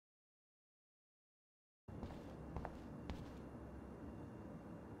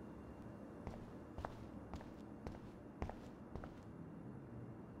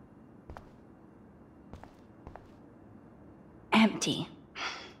empty.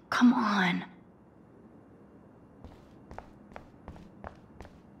 Come on.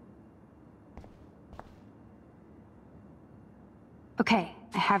 Okay,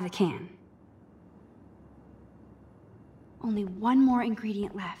 I have the can. Only one more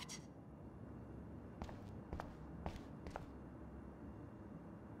ingredient left.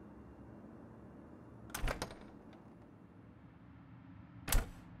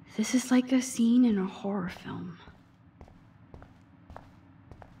 This is like a scene in a horror film.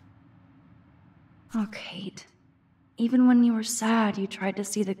 Oh, Kate. Even when you were sad, you tried to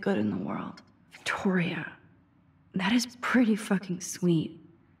see the good in the world. Victoria. That is pretty fucking sweet.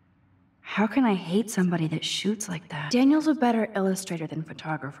 How can I hate somebody that shoots like that? Daniel's a better illustrator than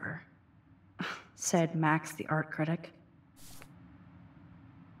photographer, said Max, the art critic.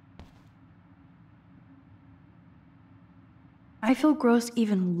 I feel gross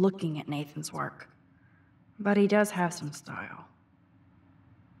even looking at Nathan's work, but he does have some style.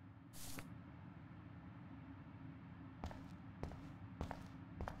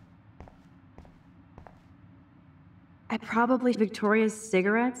 I probably Victoria's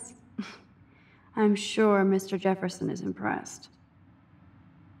cigarettes? I'm sure Mr. Jefferson is impressed.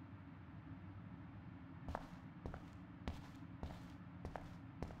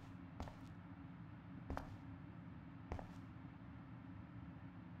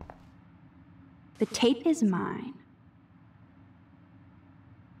 The tape is mine.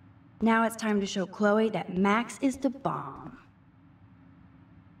 Now it's time to show Chloe that Max is the bomb.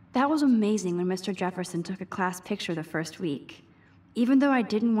 That was amazing when Mr. Jefferson took a class picture the first week. Even though I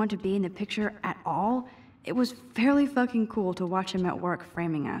didn't want to be in the picture at all, it was fairly fucking cool to watch him at work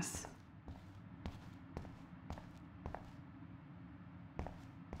framing us.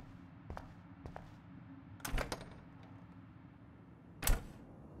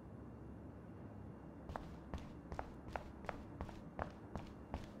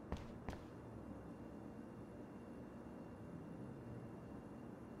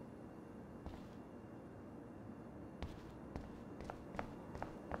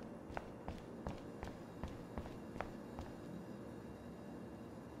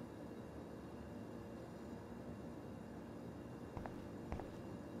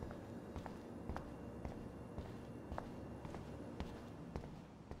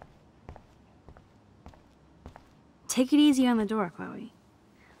 Take it easy on the door, Chloe.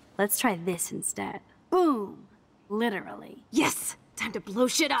 Let's try this instead. Boom! Literally. Yes! Time to blow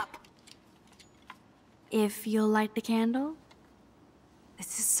shit up! If you'll light the candle.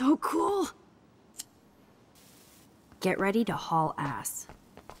 This is so cool! Get ready to haul ass.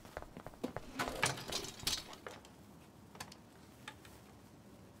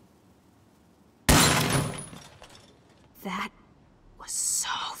 That was so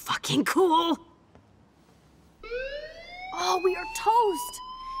fucking cool! Oh, we are toast!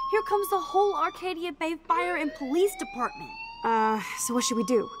 Here comes the whole Arcadia Bay Fire and Police Department. So what should we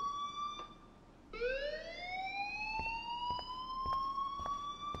do?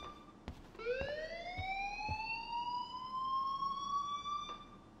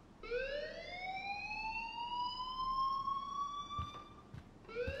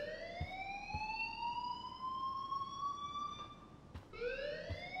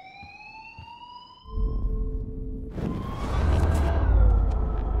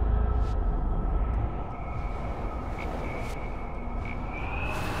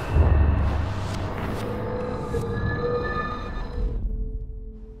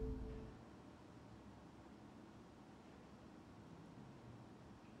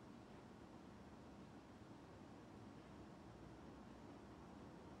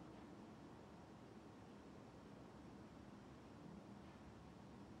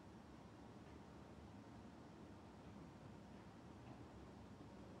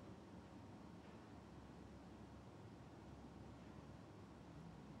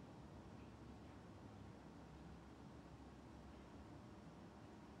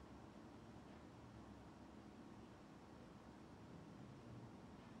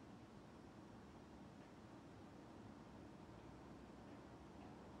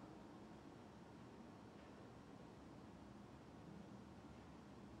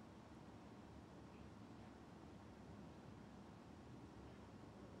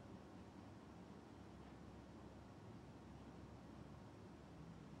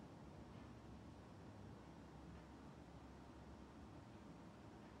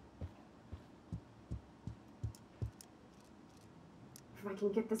 If I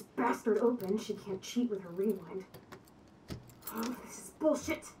can get this bastard open, she can't cheat with her rewind. Oh, this is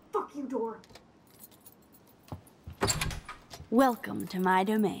bullshit! Fuck you, door! Welcome to my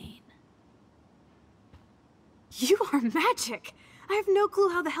domain. You are magic! I have no clue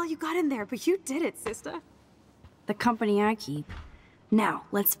how the hell you got in there, but you did it, sister. The company I keep. Now,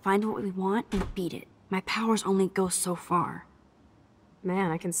 let's find what we want and beat it. My powers only go so far. Man,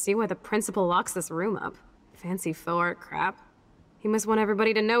 I can see why the principal locks this room up. Fancy faux art crap. He must want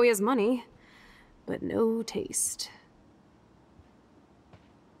everybody to know he has money, but no taste.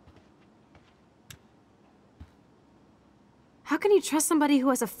 How can you trust somebody who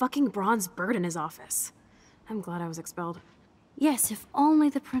has a fucking bronze bird in his office? I'm glad I was expelled. Yes, if only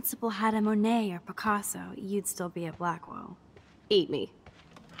the principal had a Monet or Picasso, you'd still be at Blackwell. Eat me.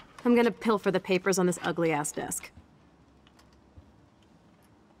 I'm gonna pilfer the papers on this ugly-ass desk.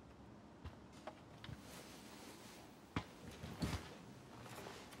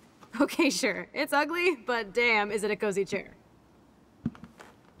 Okay, sure. It's ugly, but damn, is it a cozy chair.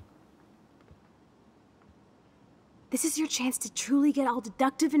 This is your chance to truly get all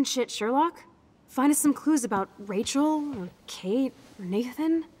deductive and shit, Sherlock. Find us some clues about Rachel, or Kate, or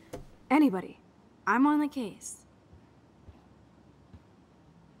Nathan. Anybody. I'm on the case.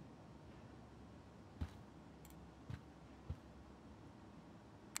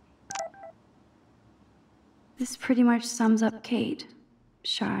 This pretty much sums up Kate.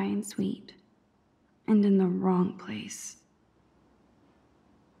 Shy and sweet. And in the wrong place.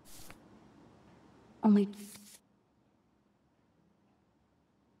 Only...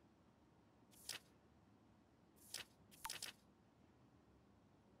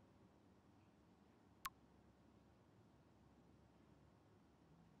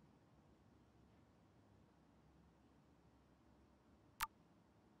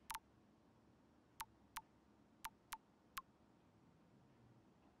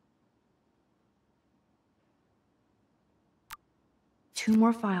 Two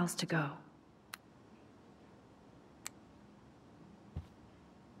more files to go.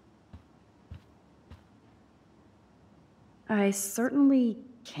 I certainly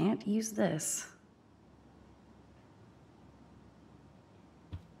can't use this.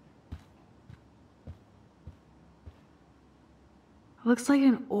 Looks like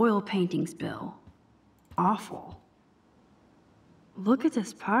an oil painting spill. Awful. Look at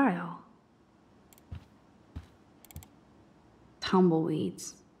this pile.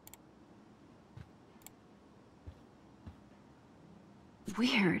 Tumbleweeds.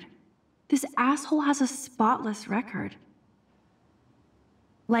 Weird. This asshole has a spotless record.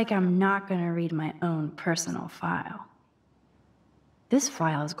 Like I'm not gonna read my own personal file. This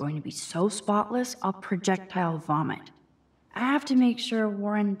file is going to be so spotless, I'll projectile vomit. I have to make sure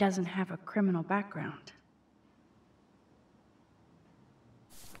Warren doesn't have a criminal background.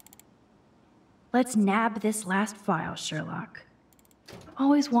 Let's nab this last file, Sherlock.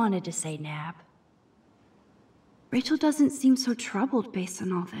 Always wanted to say nab. Rachel doesn't seem so troubled based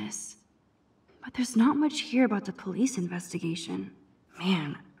on all this. But there's not much here about the police investigation.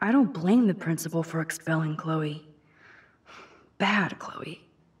 Man, I don't blame the principal for expelling Chloe. Bad Chloe.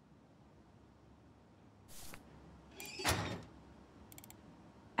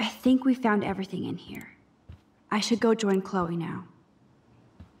 I think we found everything in here. I should go join Chloe now.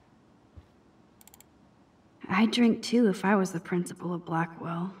 I'd drink too if I was the principal of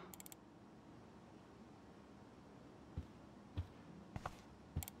Blackwell.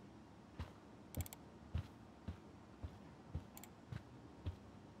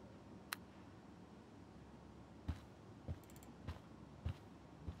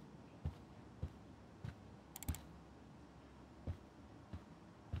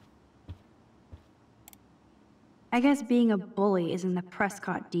 I guess being a bully is in the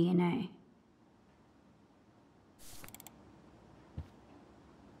Prescott DNA.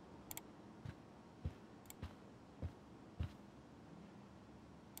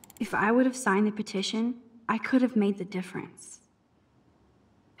 If I would have signed the petition, I could have made the difference.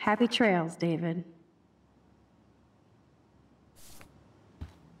 Happy trails, David.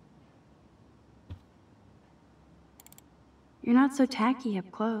 You're not so tacky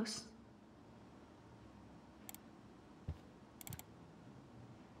up close.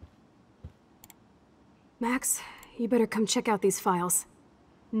 Max, you better come check out these files.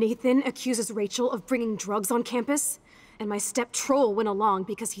 Nathan accuses Rachel of bringing drugs on campus, and my step-troll went along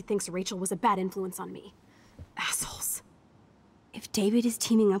because he thinks Rachel was a bad influence on me. Assholes. If David is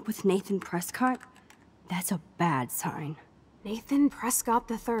teaming up with Nathan Prescott, that's a bad sign. Nathan Prescott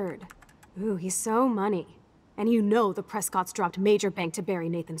III. Ooh, he's so money. And you know the Prescotts dropped major bank to bury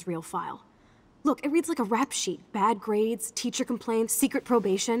Nathan's real file. Look, it reads like a rap sheet. Bad grades, teacher complaints, secret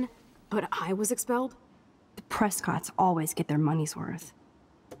probation. But I was expelled? The Prescotts always get their money's worth.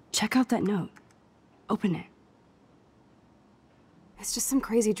 Check out that note. Open it. It's just some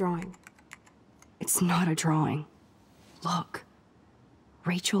crazy drawing. It's not a drawing. Look.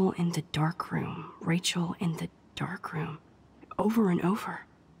 Rachel in the dark room. Rachel in the dark room. Over and over.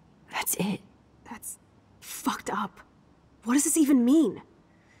 That's it. That's fucked up. What does this even mean?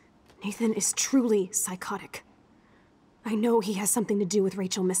 Nathan is truly psychotic. I know he has something to do with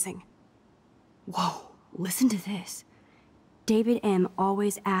Rachel missing. Whoa, listen to this. David M.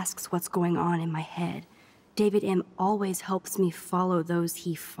 always asks what's going on in my head. David M. always helps me follow those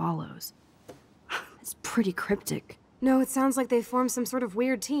he follows. It's pretty cryptic. No, it sounds like they formed some sort of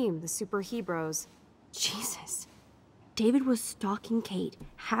weird team, the Super Hebros. Jesus. David was stalking Kate,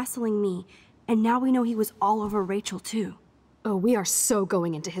 hassling me, and now we know he was all over Rachel too. Oh, we are so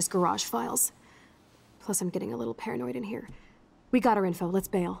going into his garage files. Plus, I'm getting a little paranoid in here. We got our info, let's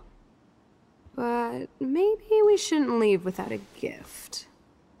bail. But maybe we shouldn't leave without a gift.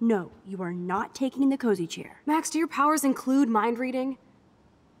 No, you are not taking the cozy chair. Max, do your powers include mind reading?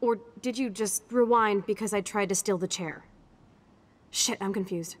 Or did you just rewind because I tried to steal the chair? Shit, I'm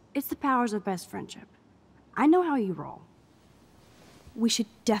confused. It's the powers of best friendship. I know how you roll. We should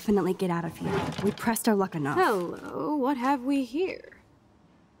definitely get out of here. We pressed our luck enough. Hello, what have we here?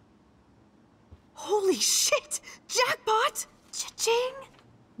 Holy shit! Jackpot! Cha-ching!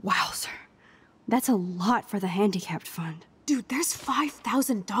 Wowzer. That's a lot for the handicapped fund. Dude, there's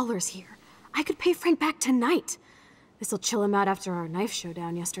 $5,000 here. I could pay Frank back tonight. This'll chill him out after our knife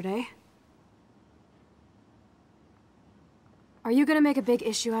showdown yesterday. Are you gonna make a big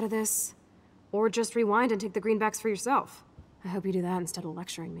issue out of this? Or just rewind and take the greenbacks for yourself? I hope you do that instead of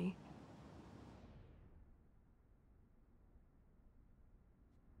lecturing me.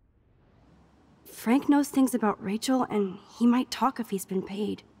 Frank knows things about Rachel, and he might talk if he's been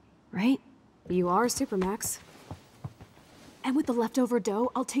paid, right? You are Super Max. And with the leftover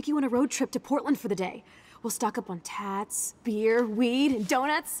dough, I'll take you on a road trip to Portland for the day. We'll stock up on tats, beer, weed, and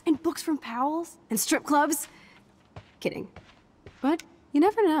donuts. And books from Powell's? And strip clubs. Kidding. But you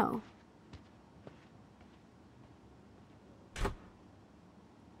never know.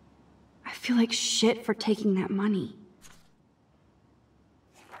 I feel like shit for taking that money.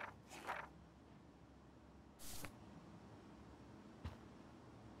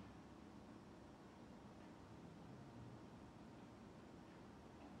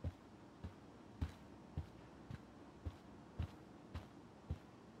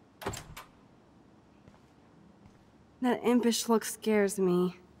 That impish look scares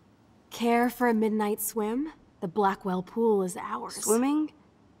me. Care for a midnight swim? The Blackwell pool is ours. Swimming?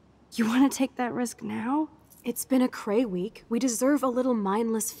 You want to take that risk now? It's been a cray week. We deserve a little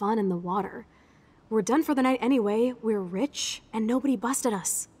mindless fun in the water. We're done for the night anyway. We're rich, and nobody busted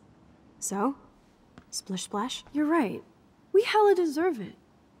us. So, splish splash? You're right. We hella deserve it.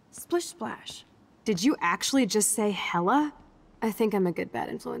 Splish splash. Did you actually just say hella? I think I'm a good bad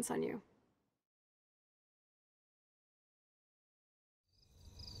influence on you.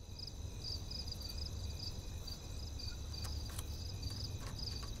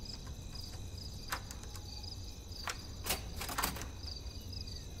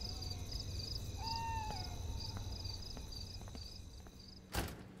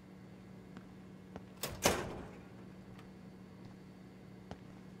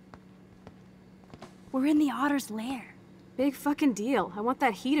 We're in the otter's lair. Big fucking deal. I want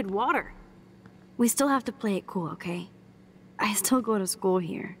that heated water. We still have to play it cool, okay? I still go to school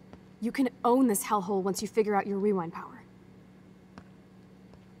here. You can own this hellhole once you figure out your rewind power.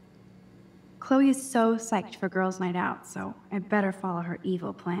 Chloe is so psyched for girls' night out, so I better follow her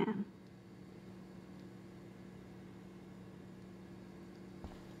evil plan.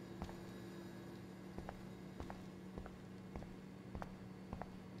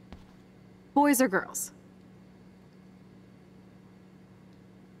 Boys or girls?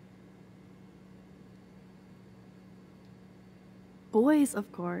 Boys,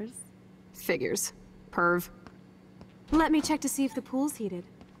 of course. Figures. Perv. Let me check to see if the pool's heated.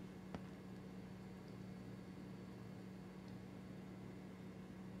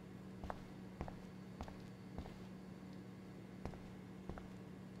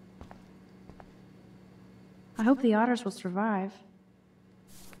 I hope the otters will survive.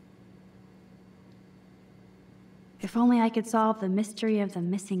 If only I could solve the mystery of the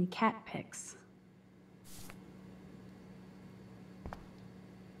missing cat pics.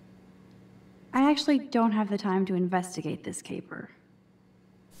 I actually don't have the time to investigate this caper.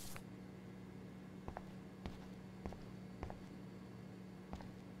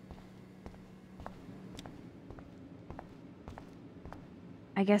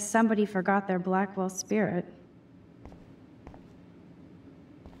 I guess somebody forgot their Blackwell spirit.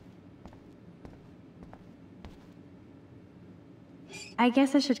 I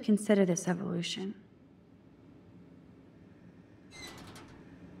guess I should consider this evolution.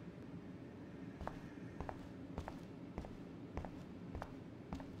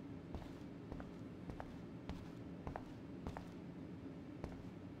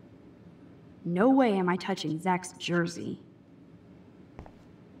 No way am I touching Zach's jersey.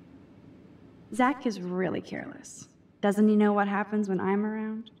 Zach is really careless. Doesn't he know what happens when I'm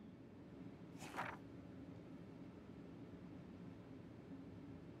around?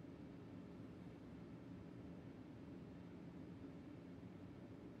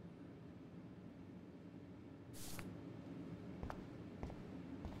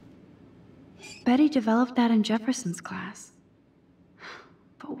 Betty developed that in Jefferson's class.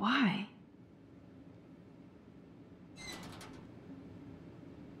 But why?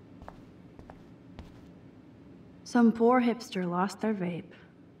 Some poor hipster lost their vape.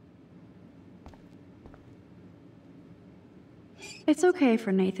 It's okay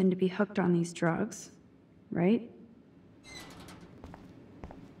for Nathan to be hooked on these drugs, right?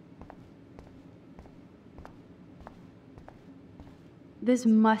 This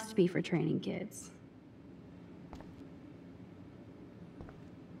must be for training kids.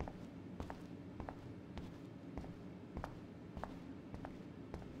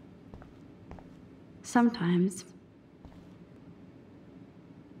 Sometimes.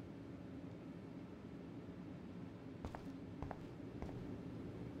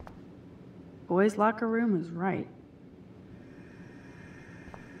 Boys' locker room is right.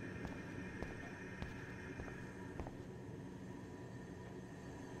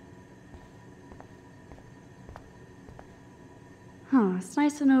 Huh, it's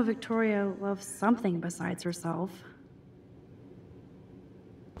nice to know Victoria loves something besides herself.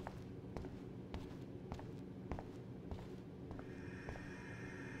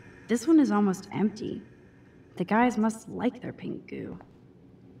 This one is almost empty. The guys must like their pink goo.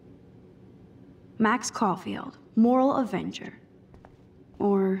 Max Caulfield, moral avenger.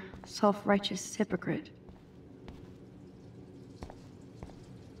 Or self-righteous hypocrite.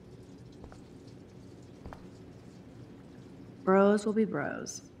 Bros will be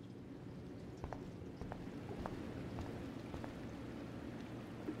bros.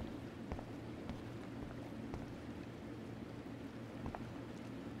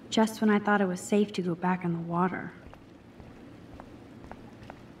 Just when I thought it was safe to go back in the water.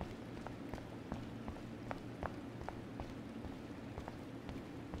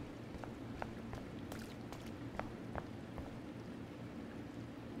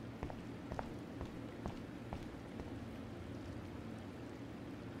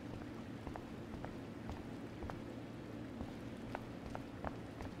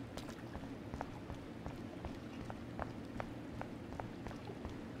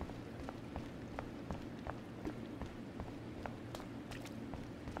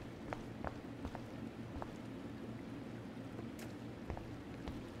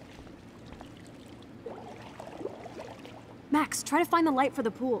 Max, try to find the light for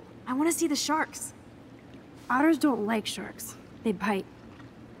the pool. I want to see the sharks. Otters don't like sharks. They bite.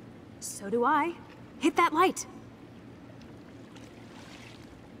 So do I. Hit that light.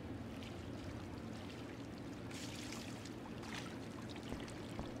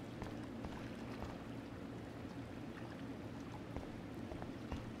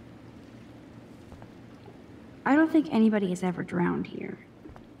 I don't think anybody has ever drowned here.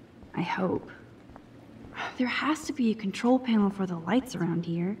 I hope. There has to be a control panel for the lights around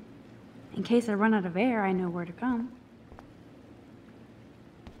here. In case I run out of air, I know where to come.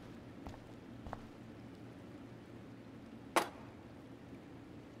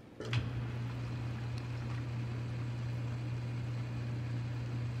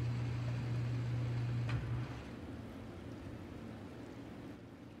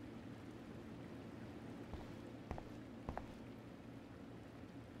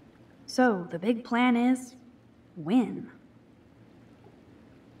 So, the big plan is win.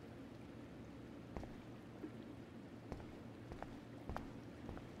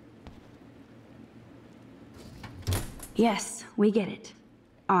 Yes, we get it.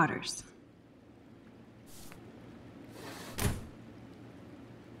 Otters.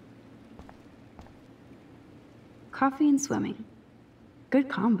 Coffee and swimming. Good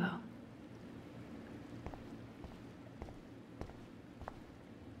combo.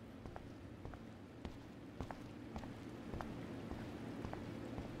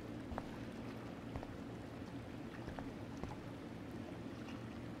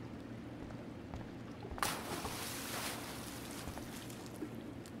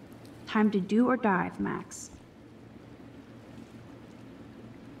 Time to do or dive, Max.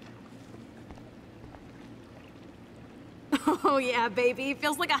 Oh yeah, baby.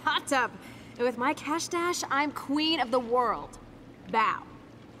 Feels like a hot tub. And with my cash dash, I'm queen of the world. Bow.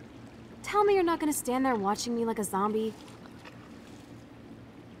 Tell me you're not gonna stand there watching me like a zombie.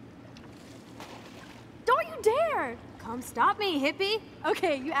 Don't you dare! Come stop me, hippie.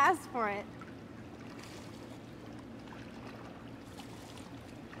 Okay, you asked for it.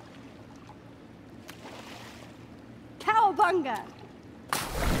 Cowabunga!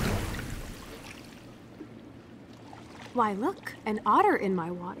 Why, look, an otter in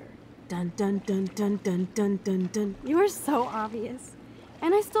my water. Dun dun dun dun dun dun dun dun. You are so obvious.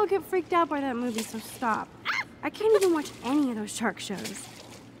 And I still get freaked out by that movie, so stop. I can't even watch any of those shark shows.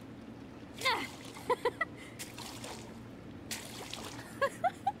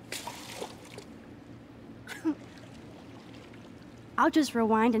 I'll just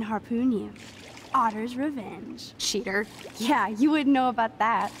rewind and harpoon you. Otter's revenge. Cheater. Yeah, you wouldn't know about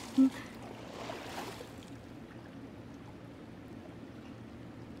that.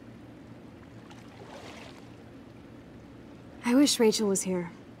 I wish Rachel was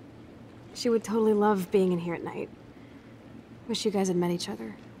here. She would totally love being in here at night. Wish you guys had met each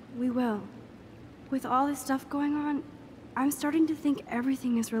other. We will. With all this stuff going on, I'm starting to think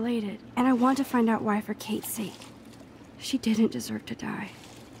everything is related. And I want to find out why for Kate's sake. She didn't deserve to die.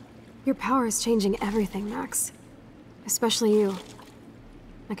 Your power is changing everything, Max. Especially you.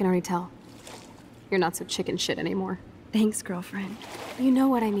 I can already tell. You're not so chicken shit anymore. Thanks, girlfriend. You know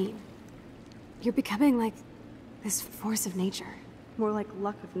what I mean. You're becoming like this force of nature. More like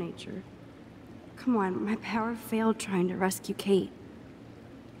luck of nature. Come on, my power failed trying to rescue Kate.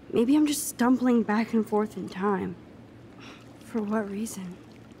 Maybe I'm just stumbling back and forth in time. For what reason?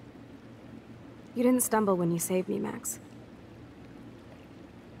 You didn't stumble when you saved me, Max.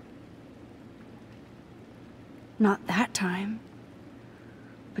 Not that time.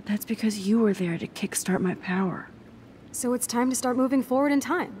 But that's because you were there to kickstart my power. So it's time to start moving forward in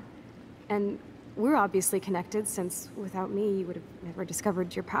time. And we're obviously connected, since without me, you would have never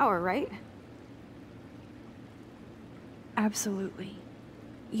discovered your power, right? Absolutely.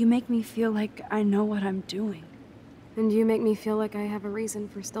 You make me feel like I know what I'm doing. And you make me feel like I have a reason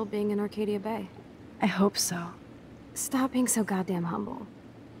for still being in Arcadia Bay. I hope so. Stop being so goddamn humble.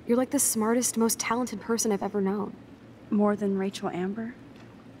 You're like the smartest, most talented person I've ever known. More than Rachel Amber?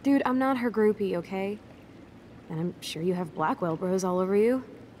 Dude, I'm not her groupie, okay? And I'm sure you have Blackwell bros all over you.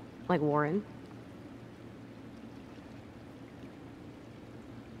 Like Warren.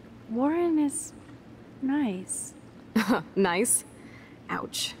 Warren is nice. Nice?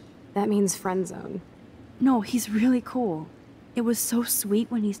 Ouch. That means friend zone. No, he's really cool. It was so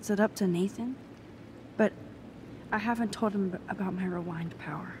sweet when he stood up to Nathan. But I haven't told him about my rewind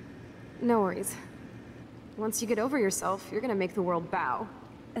power. No worries. Once you get over yourself, you're gonna make the world bow.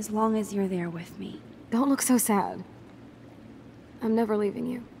 As long as you're there with me. Don't look so sad. I'm never leaving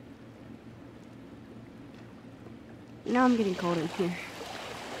you. Now I'm getting cold in here.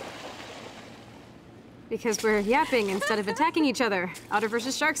 Because we're yapping instead of attacking each other, otter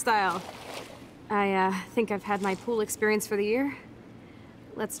versus shark style. I think I've had my pool experience for the year.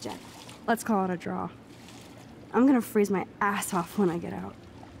 Let's jet. Let's call it a draw. I'm gonna freeze my ass off when I get out.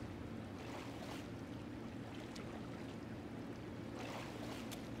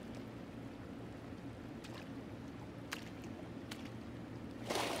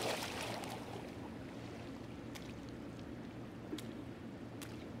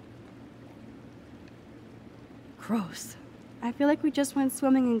 Gross. I feel like we just went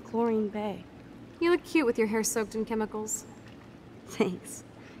swimming in Chlorine Bay. You look cute with your hair soaked in chemicals. Thanks.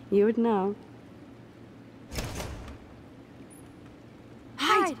 You would know.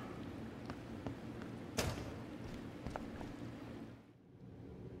 Hide!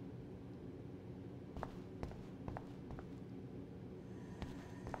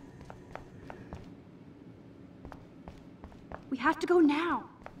 We have to go now.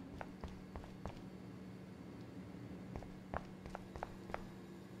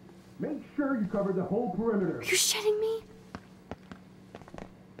 Make sure you cover the whole perimeter. Are you shitting me?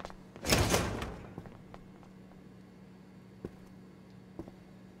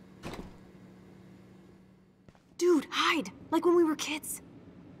 Dude, hide! Like when we were kids.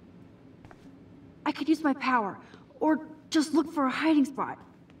 I could use my power, or just look for a hiding spot,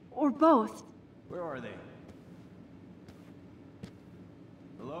 or both. Where are they?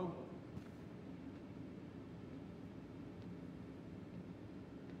 Hello?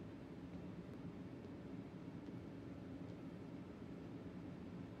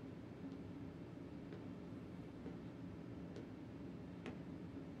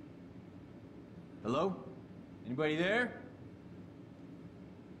 Hello? Anybody there?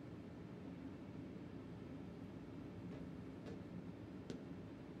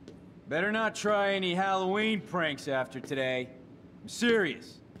 Better not try any Halloween pranks after today. I'm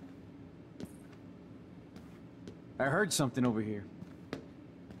serious. I heard something over here.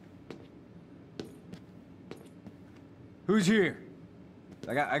 Who's here?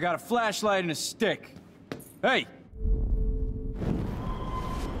 I got a flashlight and a stick. Hey!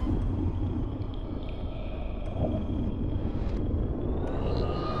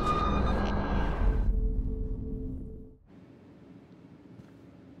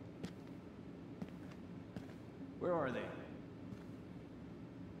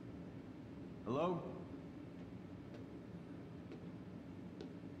 Hello?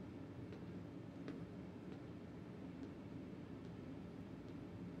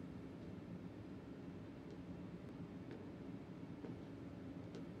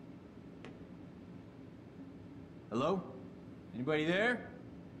 Hello? Anybody there?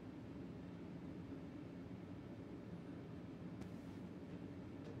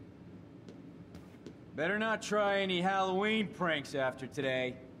 Better not try any Halloween pranks after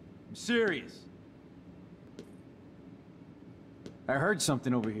today. I'm serious. I heard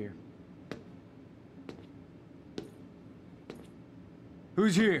something over here.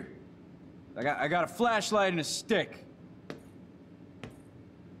 Who's here? I got a flashlight and a stick.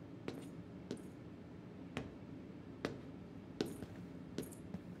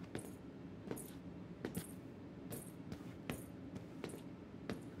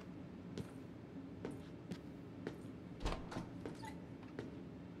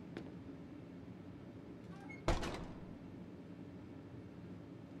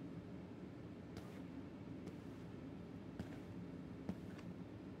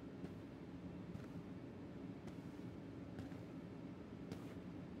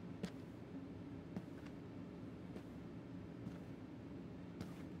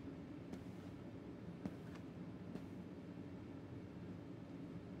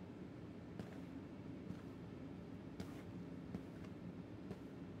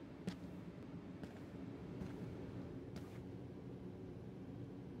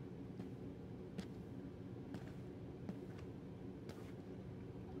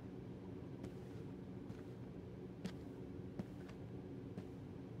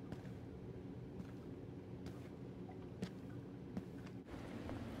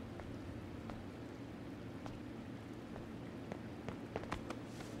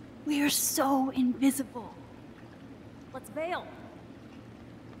 We are so invisible. Let's bail.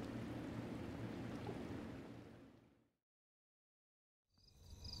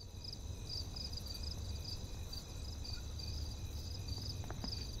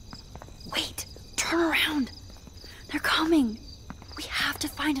 Wait, turn around. They're coming. We have to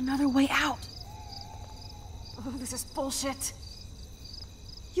find another way out. Oh, this is bullshit.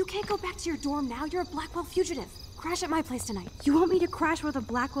 You can't go back to your dorm now. You're a Blackwell fugitive. Crash at my place tonight. You want me to crash with a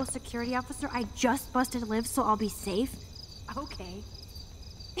Blackwell security officer I just busted live so I'll be safe? Okay.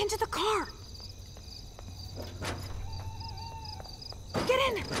 Into the car! Get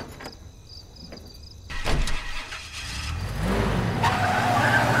in!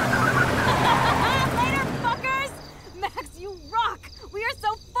 Later, fuckers! Max, you rock! We are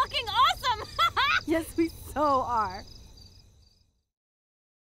so fucking awesome! Yes, we so are.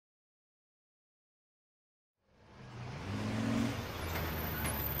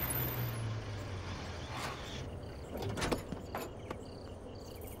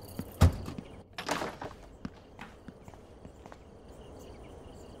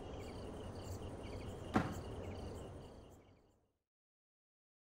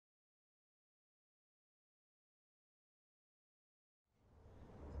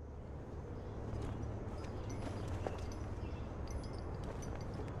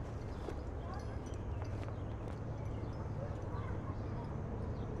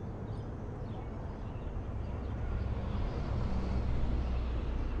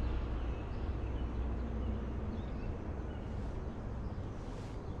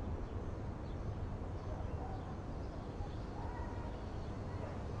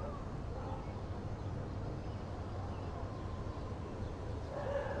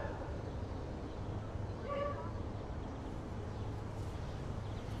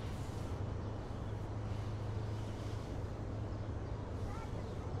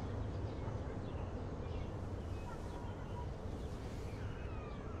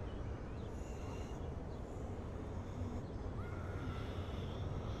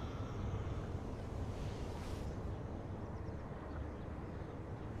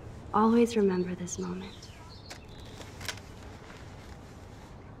 Always remember this moment.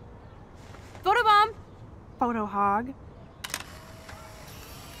 Photobomb! Photo hog.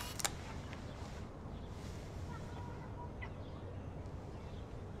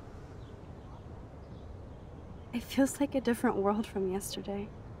 It feels like a different world from yesterday.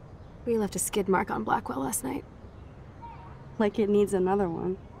 We left a skid mark on Blackwell last night. Like it needs another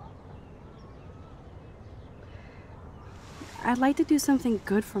one. I'd like to do something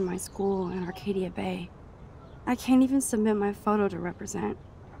good for my school in Arcadia Bay. I can't even submit my photo to represent.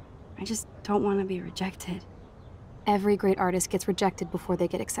 I just don't want to be rejected. Every great artist gets rejected before they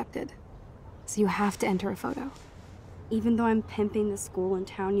get accepted. So you have to enter a photo. Even though I'm pimping the school in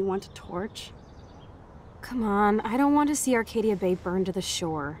town you want to torch? Come on, I don't want to see Arcadia Bay burned to the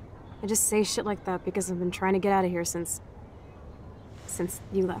shore. I just say shit like that because I've been trying to get out of here since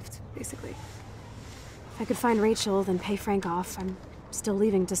you left, basically. If I could find Rachel, then pay Frank off, I'm still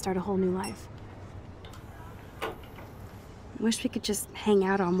leaving to start a whole new life. Wish we could just hang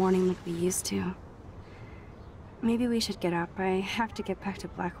out all morning like we used to. Maybe we should get up. I have to get back to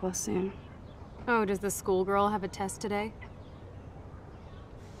Blackwell soon. Oh, does the schoolgirl have a test today?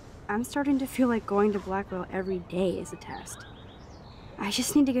 I'm starting to feel like going to Blackwell every day is a test. I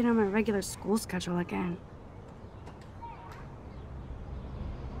just need to get on my regular school schedule again.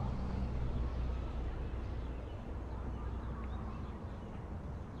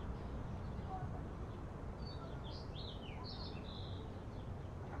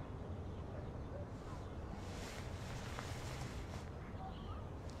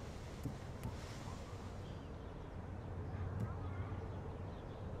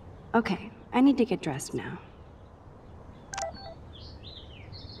 Okay, I need to get dressed now.